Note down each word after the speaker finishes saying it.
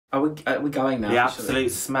Are we going now? The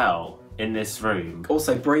absolute smell in this room.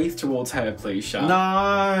 Also, breathe towards her, please, Char.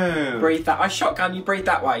 No! Breathe that. I shotgun you, breathe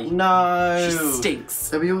that way. No! She stinks.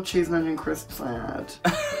 So were your cheese and onion crisps I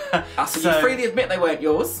had? So you freely admit they weren't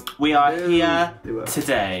yours? We are here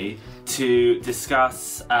today to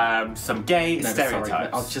discuss some gay stereotypes. Sorry,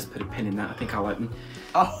 I'll just put a pin in that. I think I'll open.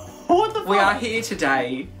 Oh, what the fuck? We are here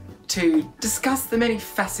today to discuss the many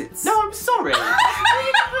facets. No, I'm sorry. That's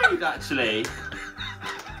really rude, actually.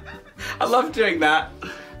 I love doing that.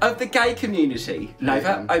 Of the gay community.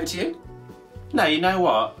 Nova, over to you. No, you know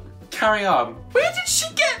what? Carry on. Where did she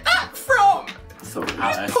get that from? Sorry,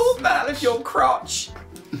 You pulled that out of your crotch.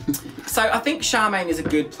 So I think Charmaine is a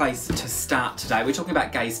good place to start today. We're talking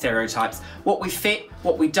about gay stereotypes. What we fit,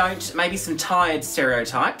 what we don't, maybe some tired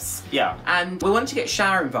stereotypes. Yeah. And we wanted to get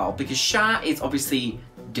Char involved because Char is obviously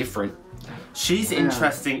different. She's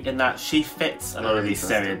interesting in that she fits a lot of these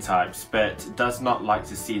stereotypes, but does not like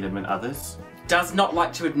to see them in others. Does not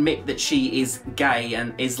like to admit that she is gay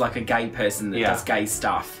and is like a gay person that does gay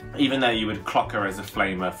stuff. Even though you would clock her as a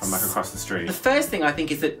flamer from like across the street. The first thing I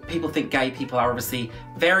think is that people think gay people are obviously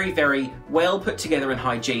very, very well put together and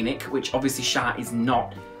hygienic, which obviously Char is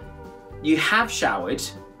not. You have showered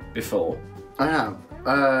before. I have.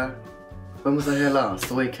 When was I here last?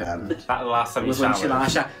 The weekend? That last time you Was when she showered.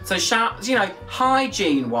 last showered. So Char, you know,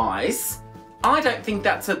 hygiene-wise, I don't think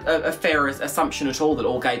that's a fair assumption at all that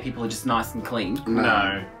all gay people are just nice and clean.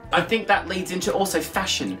 No. I think that leads into also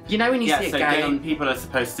fashion. You know when you see a so gay people are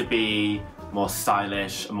supposed to be more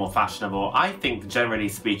stylish and more fashionable. I think, generally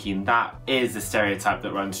speaking, that is a stereotype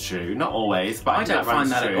that runs true. Not always, but I don't think that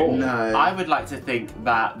runs find that true. at all. No. I would like to think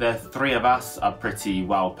that the three of us are pretty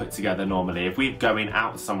well put together normally. If we're going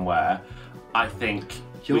out somewhere, I think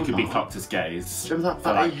we could be clocked as gays. Do you remember that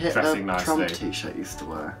for, fatty like, dressing Hitler Trump nicely. t-shirt you used to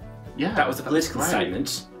wear? Yeah, that was a political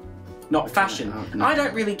statement, not fashion. No. I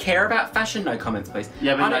don't really care about fashion. No comments, please.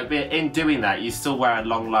 Yeah, but in doing that, you still wear a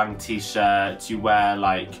long t-shirt. You wear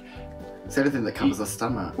like. It's the only thing that covers her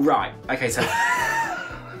stomach. Right. Okay. So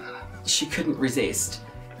she couldn't resist.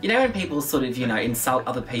 You know when people sort of, you know, insult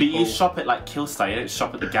other people. But you shop at like Killstay, you don't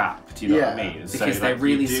shop at the Gap. Do you know what I mean? Because they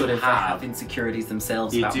really sort of have insecurities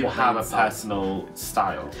themselves. You about do what have they a insult. personal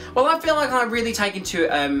style. Well, I feel like I really take into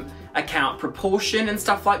account proportion and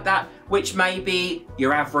stuff like that, which maybe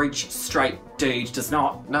your average straight dude does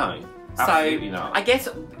not. No, absolutely so, not. I guess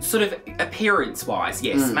sort of appearance-wise,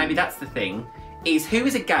 yes, maybe that's the thing, is who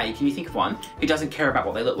is a gay, can you think of one, who doesn't care about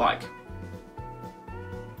what they look like?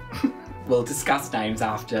 We'll discuss names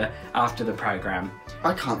after the programme.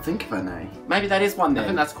 I can't think of any. Maybe that is one then. I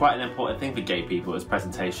think that's quite an important thing for gay people is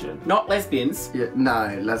presentation. Not lesbians. Yeah,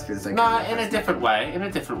 no, lesbians don't No, get in a different way. In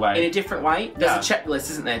a different way. In a different way. There's a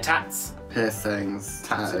checklist, isn't there? Tats. Piercings,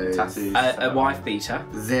 tattoos, A wife beater.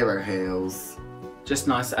 zero heels. Just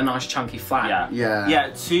a nice chunky flat. Yeah.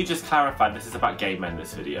 To just clarify, this is about gay men,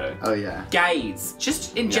 this video. Oh yeah. Gays.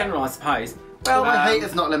 Just in general, I suppose. Well, my hate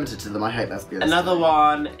is not limited to them. I hate lesbians. Another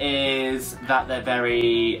one is that they're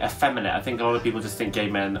very effeminate. I think a lot of people just think gay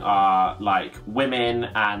men are like women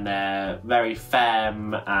and they're very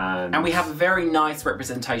femme and... And we have a very nice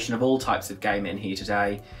representation of all types of gay men here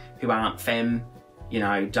today who aren't femme, you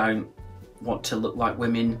know, don't want to look like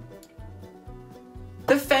women.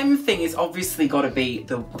 The femme thing is obviously got to be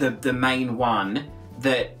the main one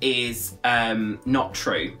that is not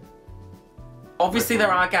true. Obviously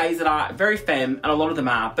there are gays that are very femme, and a lot of them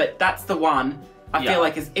are, but that's the one I feel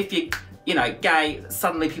like is if you know, gay,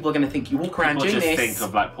 suddenly people are going to think you walk around doing this. People just think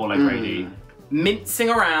of like Paul O'Grady. Mincing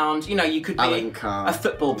around, you know, you could be a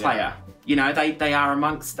football player. You know, they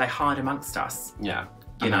hide amongst us. Yeah.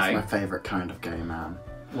 You know. That's my favourite kind of gay man.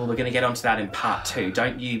 Well, we're going to get onto that in part 2.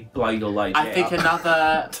 Don't you blow your load I yet. think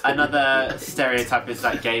another stereotype is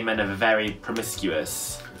that gay men are very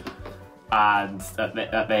promiscuous. And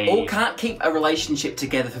that they all can't keep a relationship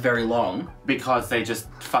together for very long. Because they just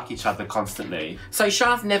fuck each other constantly. So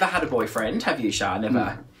Char's never had a boyfriend, have you, Char?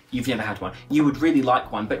 Never. You've never had one. You would really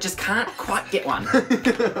like one, but just can't quite get one.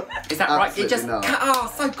 Is that right? You just can't,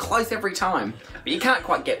 so close every time. But you can't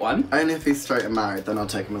quite get one. Only if he's straight and married, then I'll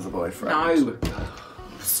take him as a boyfriend. No.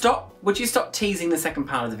 Stop. Would you stop teasing the second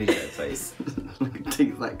part of the video, please?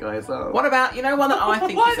 Tease that guy's up. What about, you know, one that I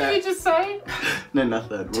think What is did you just say? No,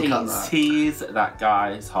 nothing. We'll cut that. Tease that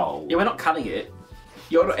guy's hole. Yeah, we're not cutting it.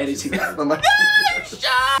 You're not editing it.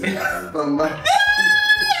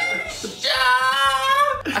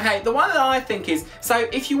 Okay, the one that I think is, so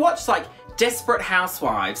if you watch like Desperate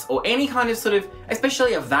Housewives or any kind of sort of,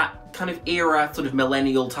 especially of that kind of era, sort of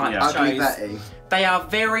millennial type Ugly shows, Betty. they are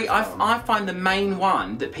very, I find the main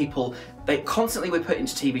one that they constantly were put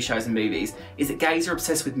into TV shows and movies is that gays are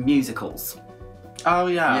obsessed with musicals. Oh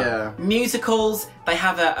yeah. Yeah. Musicals, they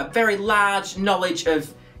have a very large knowledge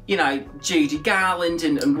of, you know, Judy Garland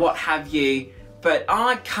and what have you. But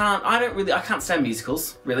I can't stand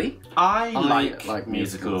musicals, really. I like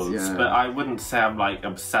musicals, yeah. but I wouldn't say I'm like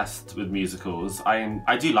obsessed with musicals.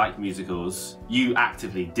 I do like musicals. You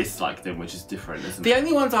actively dislike them, which is different, isn't The it?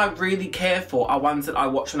 only ones I really care for are ones that I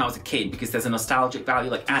watched when I was a kid because there's a nostalgic value,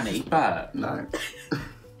 like Annie. No.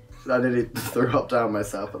 I nearly threw up down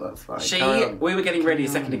myself, but that's fine. We were getting ready a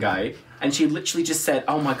second ago, and she literally just said,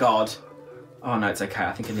 "Oh my god." Oh no, it's okay.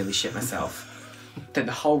 I think I nearly shit myself. Then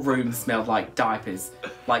the whole room smelled like diapers,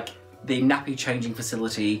 like the nappy changing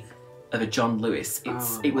facility of a John Lewis.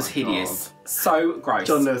 It was hideous, so gross.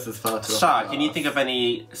 John Lewis is far too. Char, can you think of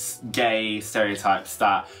any gay stereotypes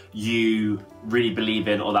that you really believe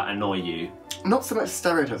in or that annoy you? Not so much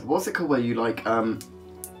stereotypes. What's it called where you like?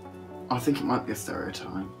 I think it might be a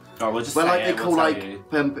stereotype. Oh, we'll just Where say like it, they call we'll tell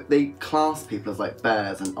you. they class people as like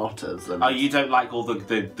bears and otters. And Oh, you don't like all the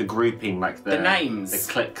grouping, like The names.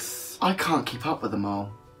 the cliques. I can't keep up with them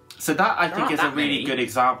all. So that I think aren't is a that really many. good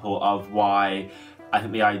example of why I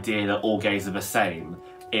think the idea that all gays are the same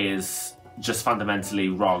is just fundamentally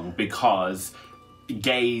wrong, because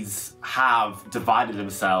gays have divided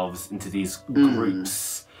themselves into these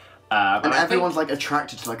groups. And I everyone's think, like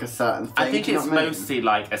attracted to like a certain thing. I think do you it's know what I mean? mostly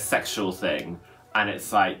like a sexual thing. And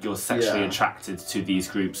it's like you're sexually Yeah. attracted to these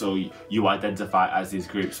groups, or you identify as these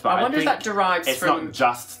groups. But I wonder if think that derives it's from not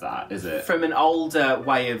just that, is it? from an older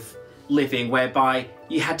way of living, whereby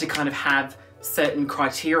you had to kind of have certain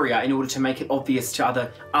criteria in order to make it obvious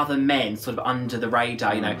to other men, sort of under the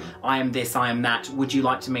radar. You know, I am this, I am that. Would you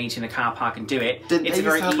like to meet in a car park and do it? Didn't It's they a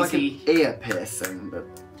very used to have easy. like an ear piercing that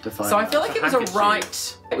defined So I that? feel like it was a handkerchief.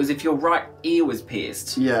 right. It was if your right ear was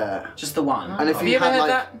pierced, Yeah. just the one. And if have you you ever had, heard like-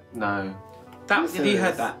 that? No. Have you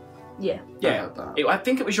heard that? Yeah. Yeah, heard that. I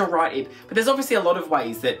think it was your right ear. But there's obviously a lot of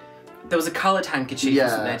ways that there was a coloured handkerchief,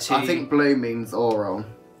 wasn't there, I think blue means oral.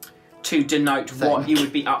 to denote what you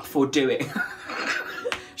would be up for doing.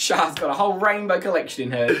 Char's got a whole rainbow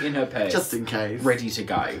collection in her purse, Just in case. ready to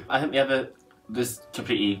go. I think the other, this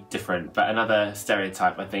completely different, but another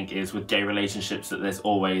stereotype I think is with gay relationships that there's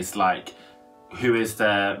always like, who is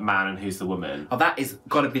the man and who's the woman? Oh, that is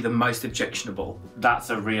got to be the most objectionable. That's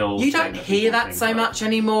a real. You thing don't hear people that think so of. much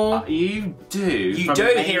anymore. You do. You From do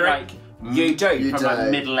maybe, hear like, it. You do. You from do. like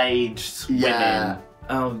middle-aged Yeah. women.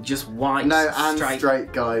 Oh, just white, No, and straight.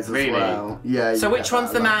 straight guys as Really? well. Yeah. So you which get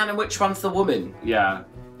one's that the a lot. man and which one's the woman? Yeah.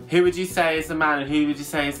 Who would you say is the man and who would you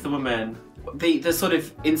say is the woman? The sort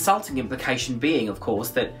of insulting implication being, of course,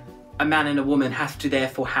 that a man and a woman have to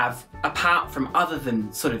therefore have, apart from other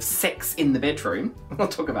than sort of sex in the bedroom, we'll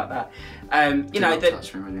talk about that, you know, not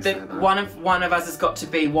touch me when you say that that. one of us has got to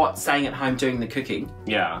be, what, staying at home doing the cooking,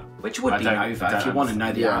 Yeah. which would I be don't- Nova. If you don't want to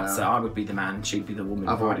know the Yeah. answer, I would be the man, she'd be the woman.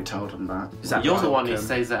 I've already told him that. Is that You're right? the one who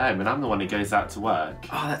stays at home and I'm the one who goes out to work.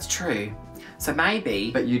 Oh, that's true. So maybe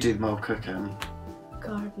But you do more cooking.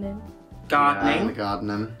 Gardening. gardening. And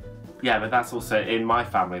gardening. Yeah, but that's also, in my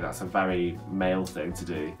family, that's a very male thing to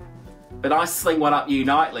do. But I sling one up you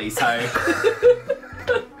nightly, so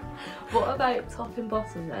What about top and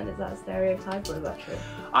bottom then? Is that a stereotype or is that true?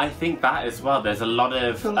 I think that as well. There's a lot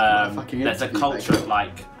of, feel like I'm a fucking there's a interview culture maker. of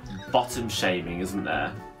like bottom shaming, isn't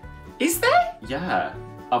there? is there? Yeah.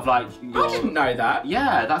 Of like, I didn't know that.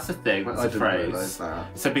 Yeah, that's a thing. That's I a didn't phrase. realise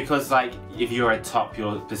that. So because like if you're a top,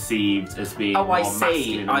 you're perceived as being Oh, more I see.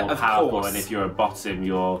 masculine and more Of powerful, course. and if you're a bottom,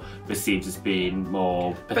 you're perceived as being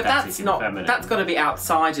more pathetic But that's and not. feminine. That's got to be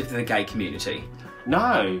outside of the gay community.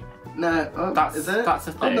 No. No, oh, That's- is it? that's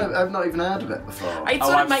a thing. I've not even heard of it before. It Oh,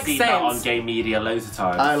 sort of I've makes seen sense. that on gay media loads of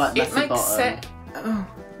times. I like It messy makes bottom. sense. Oh,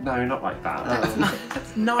 No, not like that.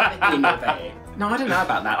 that's neither here nor there. No, I don't know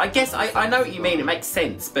about that. I guess I know what you mean. It makes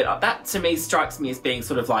sense, but that to me strikes me as being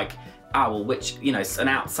sort of like, oh well, which, you know, an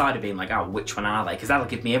outsider being like, oh, which one are they? Because that'll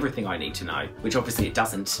give me everything I need to know, which obviously it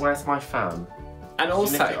doesn't. Where's my fan? And You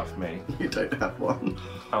nicked it also, off me. You don't have one.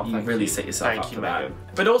 Oh, you thank really you. set yourself Thank up you, for that. Megan.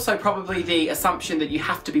 But also probably the assumption that you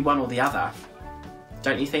have to be one or the other.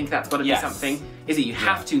 Don't you think that's got to Yes. be something? Is it you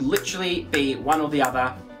have to literally be one or the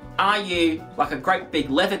other? Are you like a great big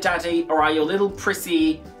leather daddy, or are you a little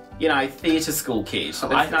prissy, you know, theatre school kid?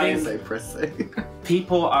 I There's think- So prissy.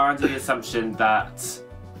 People are under the assumption that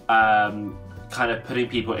kind of putting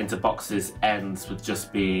people into boxes ends with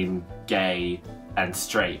just being gay and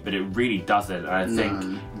straight, but it really doesn't. And I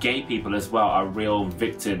think gay people as well are real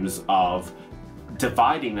victims of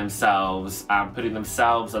dividing themselves and putting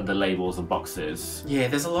themselves under labels and boxes. Yeah,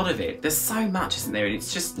 there's a lot of it. There's so much, isn't there? And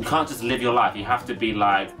it's just You can't just live your life. You have to be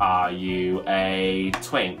like, are you a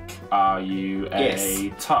twink? Are you a Yes.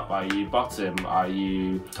 top? Are you bottom? Are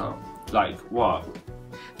you Top. like, what?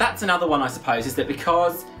 That's another one, I suppose, is that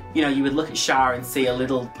because, you know, you would look at Char and see a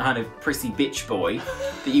little kind of prissy bitch boy,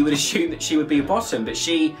 that you would assume that she would be a bottom, but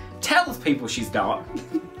she tells people she's not.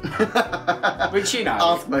 Which, you know.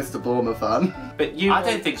 Ask Mr. Bournemouth. But you... I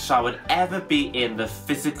don't think Char would ever be in the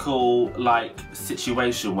physical, like,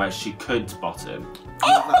 situation where she could bottom.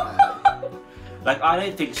 Like, I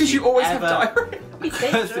don't think Because you always have diarrhea. It's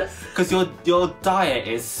dangerous. Because your diet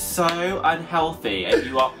is so unhealthy and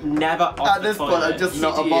you are never off At the this point, toilet. I'm just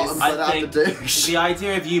not a bottom, I but I'm a think douche. the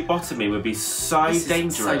idea of you bottoming would be so This is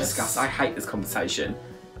dangerous. so disgusting. I hate this conversation.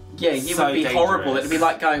 Yeah, you So would be dangerous. horrible. It'd be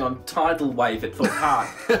like going on tidal wave at Thorpe Park.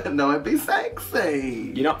 No, it'd be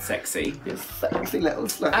sexy. You're not sexy. You're sexy little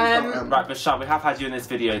slut. Right, but Sean, we have had you in this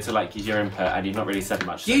video to like give your input and you've not really said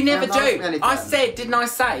much. You never Don't ask me do. anything. I said, didn't I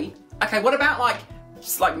say? Okay, what about like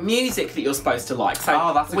just like music that you're supposed to like? So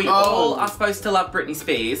Oh, that's a we good all one. are supposed to love Britney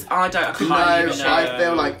Spears. I No, can't even know. I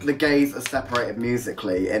feel like the gays are separated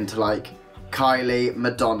musically into like Kylie,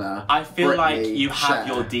 Madonna. I feel Britney, like you have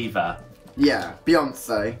Cher. your diva. Yeah,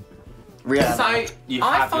 Beyonce, Rihanna. So You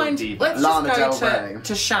I have your find diva. let's Lana just Del go Rey.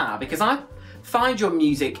 to Char because I find your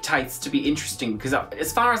music tastes to be interesting because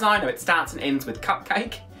as far as I know, it starts and ends with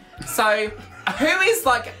Cupcake. So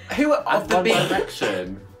who of the One big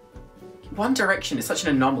Direction. One Direction is such an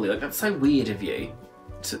anomaly. Like that's so weird of you.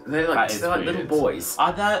 They're like, That is they're like little weird. boys.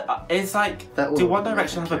 Are there? It's like, They're do all One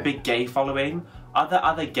Direction have a okay. big gay following? Are there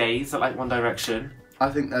other gays that like One Direction? I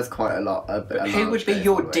think there's quite a lot. Who would be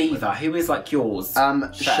your diva? Who is like yours?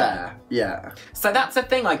 Cher. Yeah. So that's the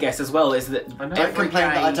thing, I guess, as well, is that I know. Don't every complain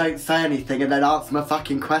that I gay... don't say anything and then answer my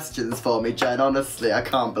fucking questions for me, Jen. Honestly, I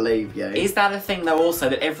can't believe you. Is that a thing, though, also,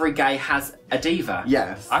 that every gay has a diva?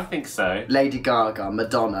 Yes. I think so. Lady Gaga,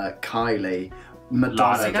 Madonna, Kylie, Lana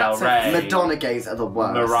Madonna. Del that's a- Rey. Madonna gays are the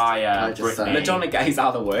worst. Mariah, can I just say? Britney. Madonna gays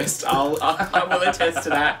are the worst. I will attest to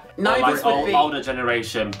that. Or Novus like would be... older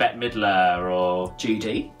generation, Bette Midler or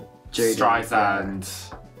Judy. Judy,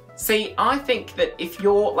 Streisand. See, I think that if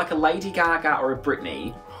you're like a Lady Gaga or a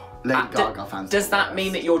Britney, Lady Gaga fans. does are that the mean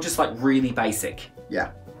worst. that you're just like really basic?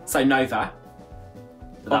 Yeah. So Nova.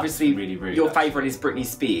 That's Obviously, really rude, your actually. favourite is Britney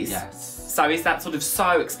Spears. Yes. So is that sort of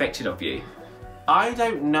so expected of you? I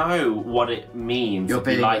don't know what it means You're to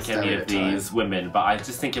be being like a any of stereotype. these women, but I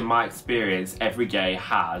just think in my experience, every gay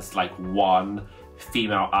has like one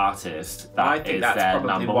female artist that I think is that's their probably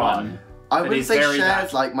number one. one. I It wouldn't is say very Cher's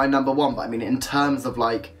bad. like my number one, but I mean in terms of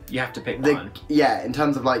like You have to pick the one. yeah, in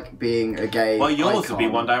terms of like being a gay. Well, yours would be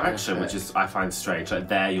icon, One Direction, I'd which say. is I find strange. Like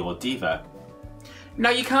they're your diva. No,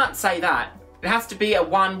 you can't say that. It has to be a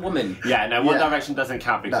one woman. Yeah, no, One Yeah. Direction doesn't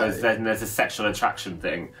count because No. there's a sexual attraction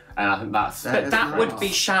thing, and I think that's. That But is that would nice. be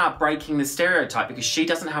Char breaking the stereotype because she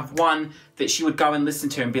doesn't have one that she would go and listen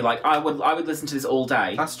to and be like, I would listen to this all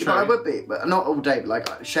day. That's true. But I would be, but not all day. But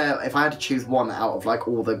like Cher, if I had to choose one out of like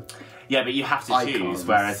all the Yeah, but you have to choose. Icons.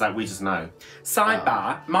 Whereas like we just know.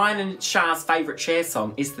 Sidebar, mine and Char's favourite Cher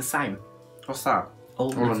song is the same. What's that?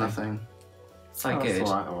 All all or Nothing. nothing. So Oh, that's good.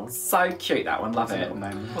 all right, that one. So cute, that one. Love That's a it. little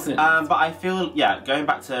moment. Wasn't it? But I feel, yeah, going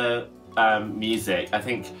back to music, I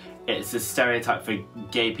think it's a stereotype for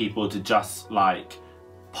gay people to just like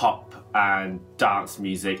pop and dance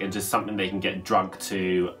music and just something they can get drunk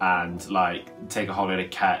to and like take a whole load of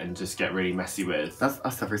cat and just get really messy with. That's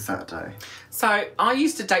us every Saturday. So I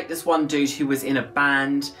used to date this one dude who was in a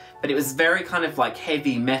band, but it was very kind of like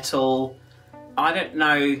heavy metal. I don't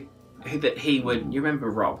know who that he would. You remember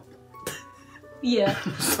Rob? Yeah.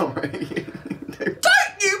 Sorry.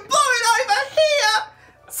 Don't you blow it over here!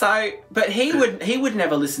 So, but he would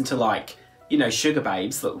never listen to like, you know, Sugar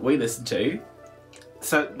Babes that we listen to.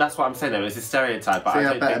 So that's what I'm saying though, it's a stereotype, but So I you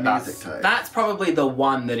have don't better think that's... music taste. That's probably the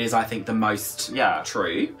one that is, I think, the most Yeah.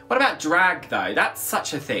 true. What about drag though? That's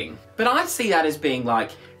such a thing. But I see that as being like,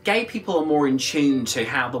 gay people are more in tune to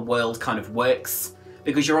how the world kind of works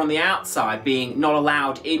because you're on the outside being not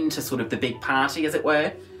allowed into sort of the big party, as it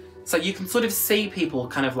were. So you can sort of see people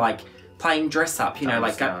kind of like playing dress up, you know,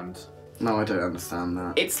 like Understand. No, I don't understand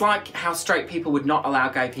that. it's like how straight people would not allow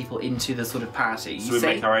gay people into the sort of party. So You we see?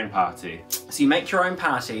 make our own party. So you make your own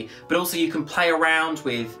party, but also you can play around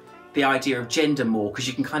with the idea of gender more because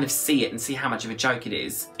you can kind of see it and see how much of a joke it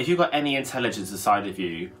is. If you've got any intelligence inside of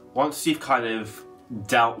you, once you've kind of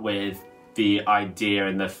dealt with the idea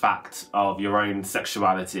and the fact of your own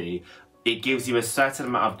sexuality, it gives you a certain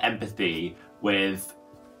amount of empathy with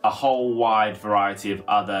a whole wide variety of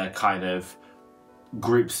other kind of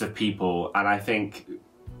groups of people. And I think,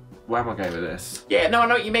 where am I going with this? Yeah, no, I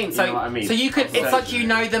know what you mean. So, know what I mean? so you could, it's So- like you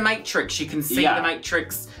know the Matrix. You can see Yeah. the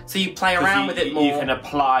Matrix, so you play 'Cause around you- with it you more. can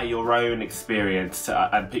apply your own experience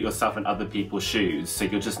to, and put yourself in other people's shoes, so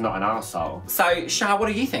you're just not an arsehole. So, Char, what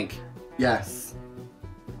do you think? Yes.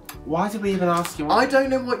 Why did we even ask you? I don't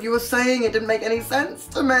know what you were saying. It didn't make any sense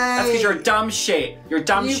to me. That's because you're a dumb shit. You're a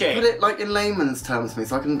dumb you shit. put it like in layman's terms for me,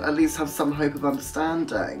 so I can at least have some hope of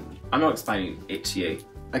understanding. I'm not explaining it to you.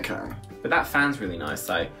 Okay. But that fan's really nice,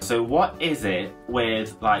 though. So what is it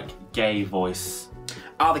with like gay voice?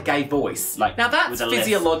 Oh, the gay voice. Like, now that's with a lisp.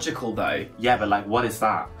 physiological, though. Yeah, but like, what is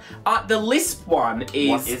that? The lisp one is,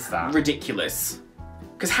 What is that? ridiculous.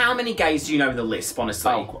 Because how many gays do you know with a lisp,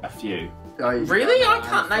 honestly? Oh, a few. Really? I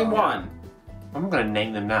can't name one. I'm not gonna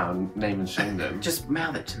name them now and name and shame them. Just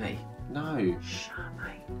mouth it to me. No. Shut up,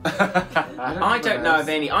 mate. I don't know of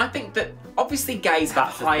any. I think that obviously gays have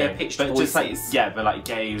That's the higher thing. pitched But voices. just like, yeah, but like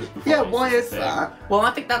gay. Yeah, voice why the is thing. that? Well,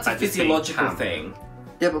 I think that's a I just think physiological camp. thing.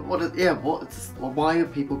 Yeah, but why are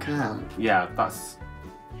people camp? Yeah, that's.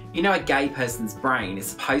 You know, a gay person's brain is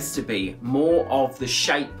supposed to be more of the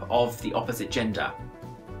shape of the opposite gender.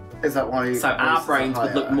 Is that why? So our brains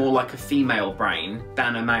would look more like a female brain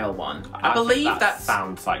than a male one. I believe think that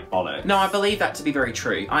sounds like bollocks. No, I believe that to be very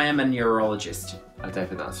true. I am a neurologist, I don't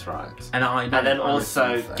think that's right. and I know. And then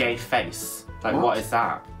also something. gay face. Like, What? what is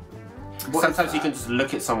that? What is Sometimes you that? can just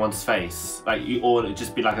look at someone's face, like or it'd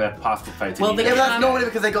just be like a passport photo. Well, you they Yeah, know. but that's can- normally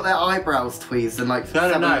because they got their eyebrows tweezed and like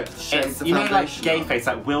No. seven shades It's, of you know, like foundation gay on. face.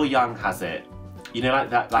 Like Will Young has it. You know,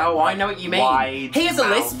 like that. Like, Oh, I know what you mean. Wide He has a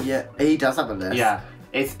mouth. lisp. Yeah, he does have a list. Yeah,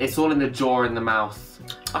 it's all in the jaw and the mouth,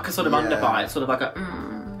 Like a sort of Yeah. underbite, sort of like a.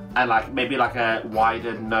 and like maybe like a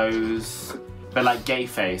wider nose, but like gay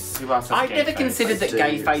face. Who else has I've gay never face? considered that I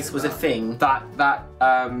gay do face see was a that. thing.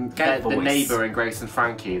 Gay The voice. neighbour in Grace and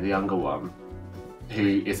Frankie, the younger one,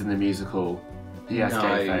 who is in the musical. He has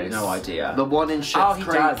gay face. No idea. The one in Schitt's Oh, he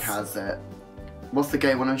Creek does. has it. What's the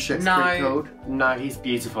gay one in Schitt's No. Creek called? No, he's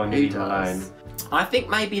beautiful and He you leave him alone. does. I think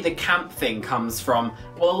maybe the camp thing comes from,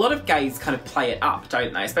 well, a lot of gays kind of play it up,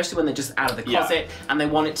 don't they? Especially when they're just out of the Yeah. closet and they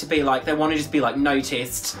want it to be like, they want to just be like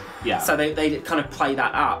noticed. Yeah. So they kind of play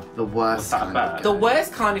that up. The worst that kind about? of The gay.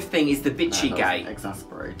 worst kind of thing is the bitchy No, that was gay. an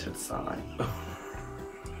exasperated sigh.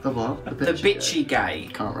 The what? The bitchy gay.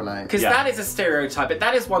 Can't relate. Because Yeah. that is a stereotype, but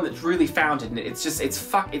that is one that's really founded in it. It's just, it's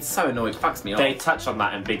so annoying, it fucks me They off. touch on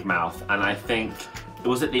that in Big Mouth, and I think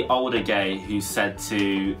was it the older gay who said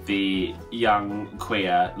to the young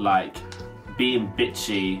queer, like, being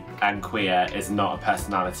bitchy and queer is not a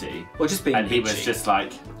personality. Or just being And he bitchy. was just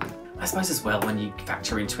like, I suppose as well, when you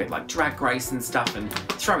factor into it, like drag race and stuff and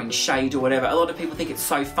throwing shade or whatever, a lot of people think it's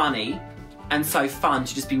so funny and so fun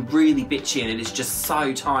to just be really bitchy, and it is just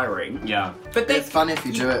so tiring. yeah. But It's funny if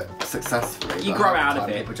you do it successfully. you but grow half out the of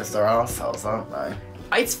time it. People just are arseholes, aren't they?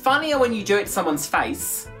 It's funnier when you do it to someone's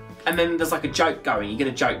face, and then there's like a joke going, you get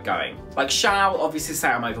a joke going. Like Char will obviously say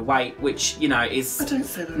I'm overweight, which, you know, is I don't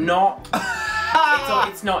say that. not,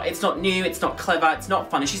 it's not new, it's not clever, it's not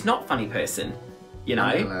funny. She's not a funny person, you know?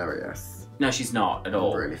 Hilarious. No, she's not at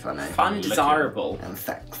all. Really funny. Fun, Looking. desirable. And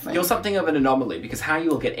sexy. You're something of an anomaly, because how you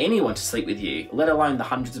will get anyone to sleep with you, let alone the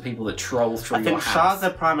hundreds of people that troll through I your think house. Char's a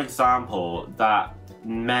prime example that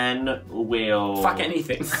men will Fuck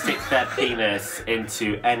anything. stick their penis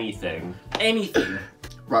into anything. Anything.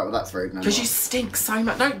 Right, well that's rude now. Because you stink so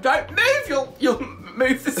much. No, don't move! You'll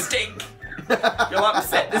move the stink. You'll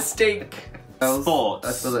upset the stink. Sports.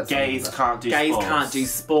 I feel that's Gays something can't do Gays sports. can't do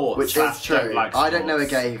sports. Which Slash is true. don't like I don't know a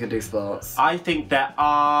sports. gay who can do sports. I think there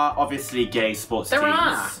are obviously gay sports There teams.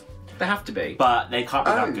 are. There have to be. But they can't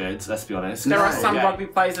be Oh. that good, let's be honest. There are No. some Yeah. rugby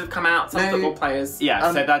players that have come out, some No. football players.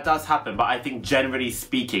 Yeah, so that does happen, but I think generally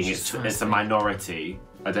speaking, Just trying to it's a speak. minority.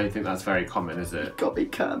 I don't think that's very common, is it? Got me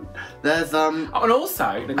cunt. There's Oh, and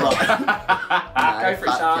also, go for it,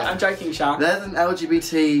 fuck Char. yeah. I'm joking, Char. There's an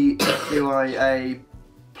LGBTQIA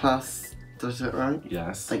plus. Did I do it right?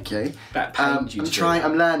 Yes. Thank you. That pained you I'm to do trying. that.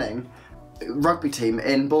 I'm learning. Rugby team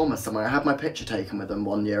in Bournemouth somewhere. I had my picture taken with them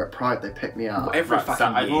one year at Pride. They picked me up. Every Right, so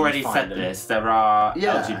fucking I've year already you said find them. this. There are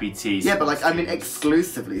Yeah. LGBT. Yeah, but like I mean sports teams.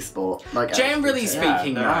 exclusively sport. Like Generally LGBT.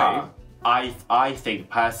 speaking, there though. are. I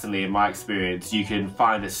think personally, in my experience, you can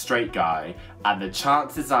find a straight guy, and the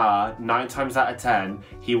chances are 9 times out of 10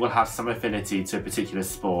 he will have some affinity to a particular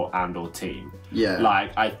sport and/or team. Yeah.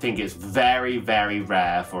 Like I think it's very, very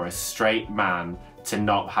rare for a straight man to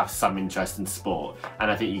not have some interest in sport,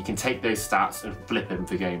 and I think you can take those stats and flip them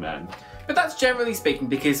for gay men. But that's generally speaking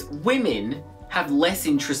because women have less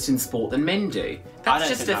interest in sport than men do. That's I don't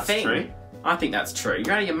just think a that's thing. true. I think that's true.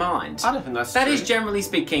 You're out of your mind. I don't think that's That true. is generally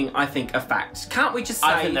speaking, I think, a fact. Can't we just say?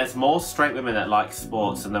 I think there's more straight women that like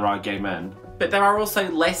sports than there are gay men. But there are also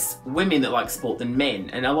less women that like sport than men,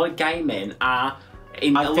 and a lot of gay men are,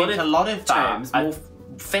 in I a think lot of a lot of that- terms, more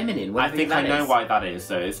feminine. I whatever think I that know is. why that is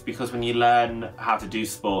though. It's because when you learn how to do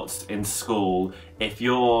sports in school, if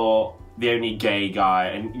you're the only gay guy,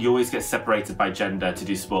 and you always get separated by gender to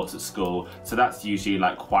do sports at school, so that's usually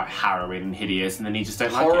like quite harrowing and hideous, and then you just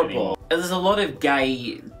don't like it anymore. There's a lot of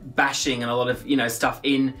gay bashing and a lot of, you know, stuff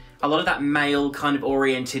in a lot of that male kind of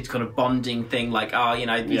oriented kind of bonding thing, like, oh, you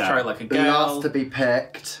know, you throw like a girl. Last to be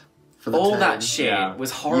picked for the all team. That shit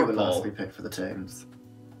was horrible. You were last to be picked for the teams.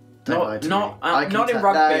 Not in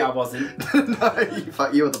rugby, I wasn't.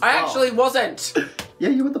 No, you were the prop. I actually wasn't. Yeah,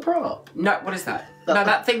 you were the prop. No, what is that?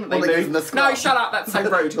 That thing that they move. No, shut up. That's so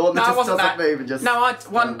rude. No, I wasn't that. Move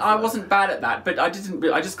I wasn't bad at that, but I didn't.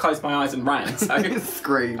 I just closed my eyes and ran. So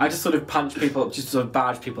scream. I just sort of punched people, just sort of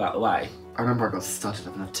barged people out of the way. I remember I got studded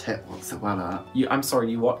in a tit once at Weller. I'm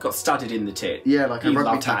sorry, you what? Got studded in the tit? Yeah, like a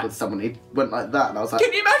rugby tackled someone. He went like that, and I was like,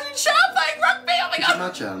 can you imagine Char playing rugby? Oh my god!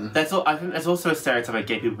 Imagine. I think there's also a stereotype of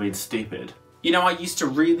gay people being stupid. You know, I used to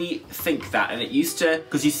really think that, and it used to...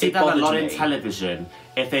 Because you see that a lot in television.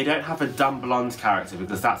 If they don't have a dumb blonde character,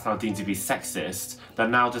 because that's now deemed to be sexist, they'll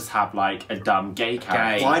now just have, like, a dumb gay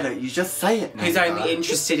character. Why don't you just say it, who's only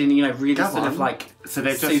interested in, you know, really sort of, like, so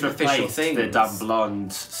they've just replaced things. the dumb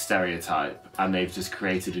blonde stereotype, and they've just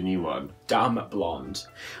created a new one. Dumb blonde.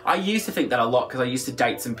 I used to think that a lot, because I used to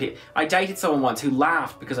date some people... I dated someone once who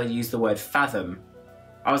laughed because I used the word fathom.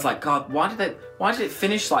 I was like, God, why did it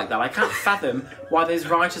finish like that? I can't fathom why those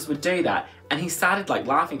writers would do that. And he started like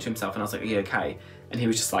laughing to himself, and I was like, are you okay? And he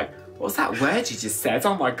was just like, what was that word you just said?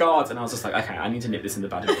 Oh my God. And I was just like, okay, I need to nip this in the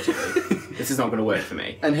bud immediately. This is not going to work for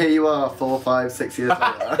me. And here you are, 4, 5, 6 years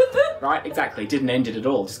later. Right, exactly. Didn't end it at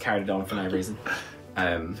all, just carried it on for no reason.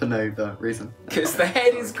 For no reason. Because the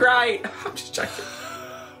head is great. I'm just joking.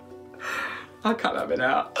 I'll cut that bit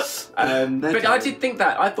out. But I did think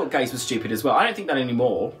that. I thought gays were stupid as well. I don't think that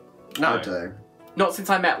anymore. No. I do. Not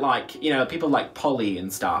since I met, like, you know, people like Polly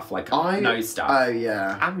and stuff, like, know stuff. Oh,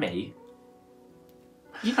 yeah. And me.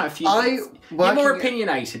 You know a few things. You're more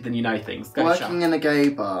opinionated than you know things. Working in a gay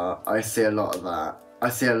bar, I see a lot of that. I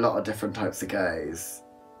see a lot of different types of gays.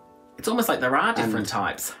 It's almost like there are different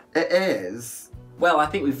types. It is. Well, I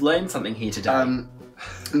think we've learned something here today.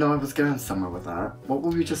 No, I was going somewhere with that. What were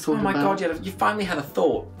we just talking about? Oh my God, you finally had a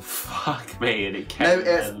thought. Fuck me, and it came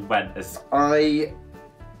and went as... Wait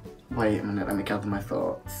a minute, let me gather my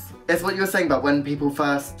thoughts. It's what you were saying about when people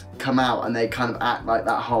first come out and they kind of act like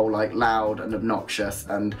that whole, like, loud and obnoxious,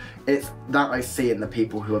 and it's that I see in the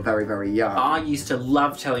people who are very, very young. I used to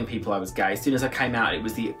love telling people I was gay. As soon as I came out, it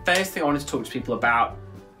was the first thing I wanted to talk to people about,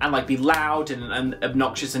 and like be loud and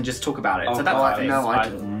obnoxious and just talk about it. Oh, so that's God, no,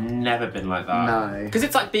 I've never been like that. No. Because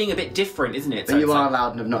it's like being a bit different, isn't it? But so you are like,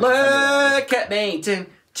 loud and obnoxious. Look at me.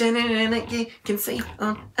 You can see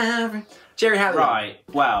on every... Jerry, how Right,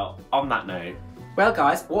 well, on that note... Well,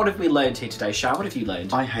 guys, what have we learned here today, Char? What have you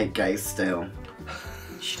learned? I hate gays still.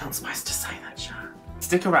 You're not supposed to say that, Char.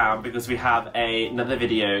 Stick around because we have another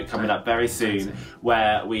video coming up very soon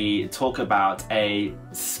where we talk about a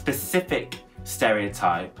specific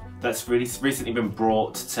stereotype that's really recently been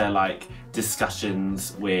brought to like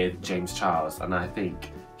discussions with James Charles, and I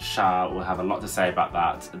think Char will have a lot to say about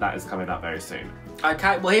that. That is coming up very soon.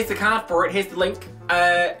 Okay, well here's the card for it, here's the link.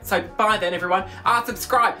 So bye then everyone.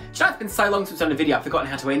 Subscribe. Do you know it's been so long since we've done a video, I've forgotten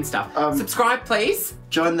how to end stuff. Subscribe please.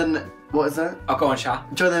 Join the... What is that? Oh, go on, Char.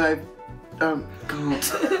 Join the... God.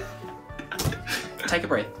 Take a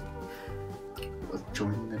breath.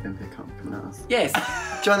 Join the Novympia coming at us. Yes.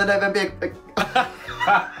 Join the Novympia...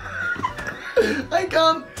 I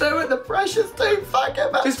can't do it, the pressure's too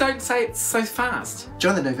fucking much. Just don't say it so fast.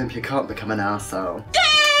 Join the Novympia can't become an arsehole.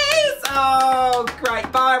 Yes! Oh,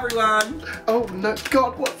 great. Bye, everyone. Oh, no.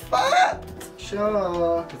 God, what's that?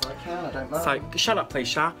 Sure, because I can, I don't know. So, shut up,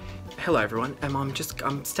 please, Char. Hello, everyone.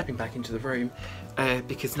 I'm stepping back into the room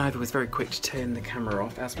because Nova was very quick to turn the camera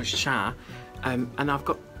off, as was Char. And I've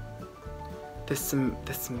got... There's some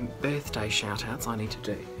birthday shout-outs I need to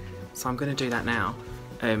do. So I'm going to do that now.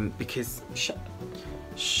 Because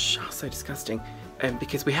so disgusting.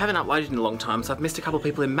 Because we haven't uploaded in a long time, so I've missed a couple of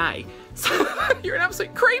people in May. So you're an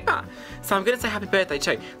absolute creeper. So I'm going to say happy birthday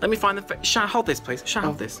too. Let me find the... Char, hold this, please. Char,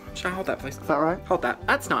 hold this. Char, hold that, please. Is that right? Hold that.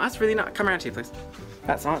 That's nice. That's really nice. Come around here, please.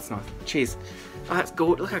 That's nice. That's nice. Cheers. Oh, that's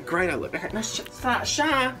good. Look how great I look. Okay, no,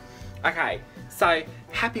 Char. Okay, so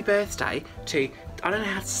happy birthday to... I don't know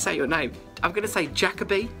how to say your name. I'm going to say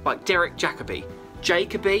Jacoby, like Derek Jacoby.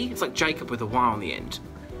 Jacoby. It's like Jacob with a Y on the end.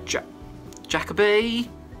 Jacoby.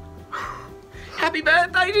 Happy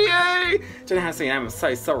birthday to you! Don't know how to say your name, I'm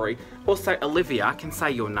so sorry. Also, Olivia, I can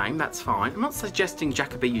say your name, that's fine. I'm not suggesting,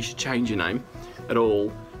 Jacoby, you should change your name at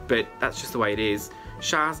all. but that's just the way it is.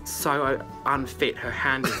 Char's so unfit, her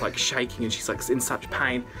hand is like shaking and she's like in such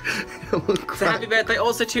pain. So happy birthday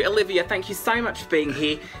also to Olivia, thank you so much for being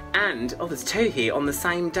here. And, oh, there's 2 here on the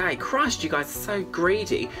same day. Christ, you guys are so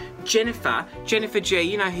greedy. Jennifer G,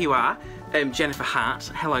 you know who you are. Jennifer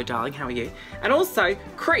Hart, hello darling, how are you? And also,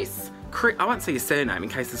 Chris, I won't say your surname in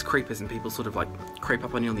case there's creepers and people sort of like creep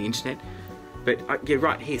up on you on the internet. But yeah,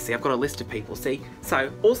 right here, see, I've got a list of people, see?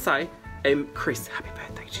 So, also, Chris, happy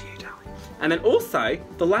birthday to you, darling. And then also,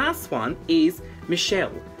 the last one is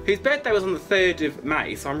Michelle, whose birthday was on the 3rd of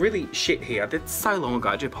May, so I'm really shit here. That's so long ago,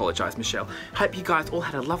 I do apologise, Michelle. Hope you guys all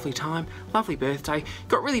had a lovely time, lovely birthday,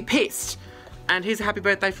 got really pissed. And here's a happy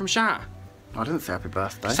birthday from Char. I didn't say happy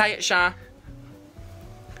birthday. Say it, Char.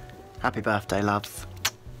 Happy birthday, loves.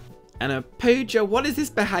 And a Pooja, what is this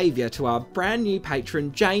behaviour to our brand new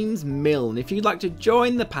patron, James Milne? If you'd like to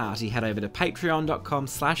join the party, head over to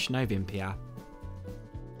patreon.com/Novympia.